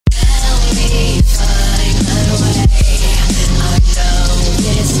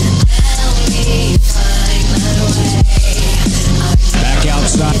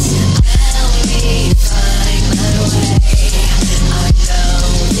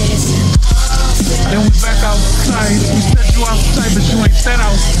Step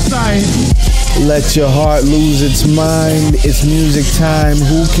outside. Let your heart lose its mind. It's music time.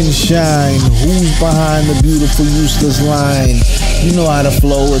 Who can shine? Who's behind the beautiful, useless line? You know how to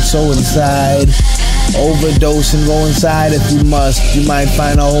flow, it's so inside. Overdose and go inside if you must. You might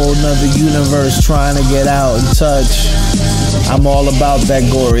find a whole nother universe trying to get out and touch. I'm all about that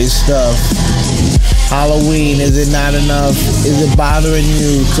gory stuff. Halloween, is it not enough? Is it bothering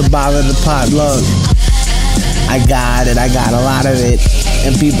you to bother the potluck? I got it, I got a lot of it,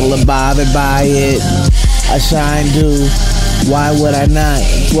 and people are bothered by it. I shine too. Why would I not?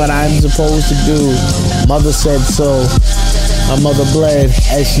 It's what I'm supposed to do. Mother said so. My mother bled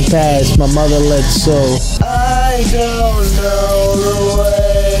as she passed. My mother let so. I don't know the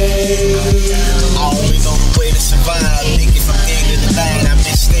way. I only know the way to survive. Make it from day to the night. I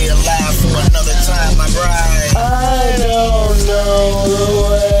may stay alive for another time. My bride. I don't know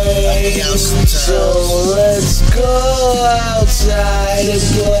the way. So let's go outside and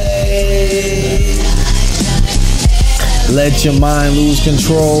play. Let your mind lose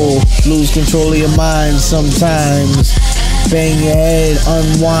control of your mind sometimes. Bang your head,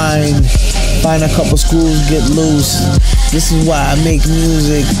 unwind. Find a couple screws, get loose. This is why I make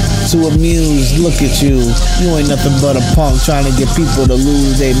music, to amuse. Look at you, you ain't nothing but a punk trying to get people to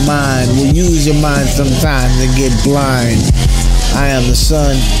lose their mind. Well, use your mind sometimes and get blind. I am the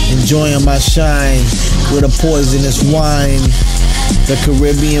sun, enjoying my shine with a poisonous wine. The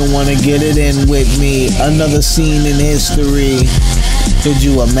Caribbean wanna get it in with me. Another scene in history. Could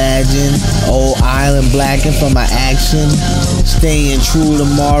you imagine? Old island blackened from my action. Staying true to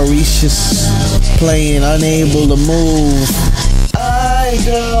Mauritius. Playing unable to move. I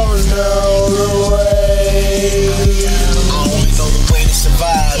don't know the way. I only know the way to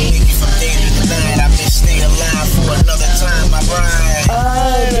survive. Make it from day to night. I may stay alive for another time, my bride.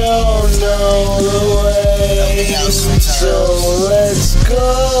 I don't know the way. So let's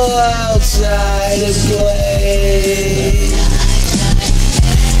go outside and play.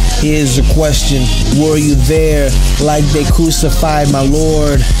 Here's the question, were you there? Like they crucified my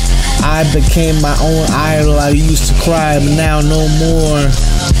Lord. I became my own idol. I used to cry, but now no more.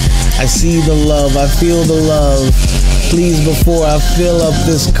 I see the love, I feel the love. Please, before I fill up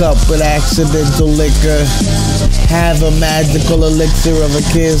this cup with accidental liquor, have a magical elixir of a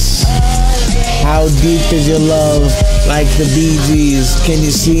kiss. How deep is your love? Like the Bee Gees, can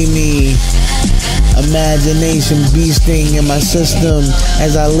you see me? Imagination beasting in my system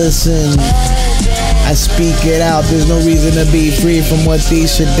as I listen. I speak it out, there's no reason to be free from what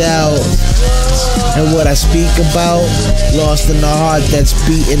these should doubt. And what I speak about, lost in the heart that's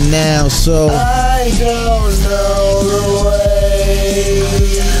beating now, so I don't know the way.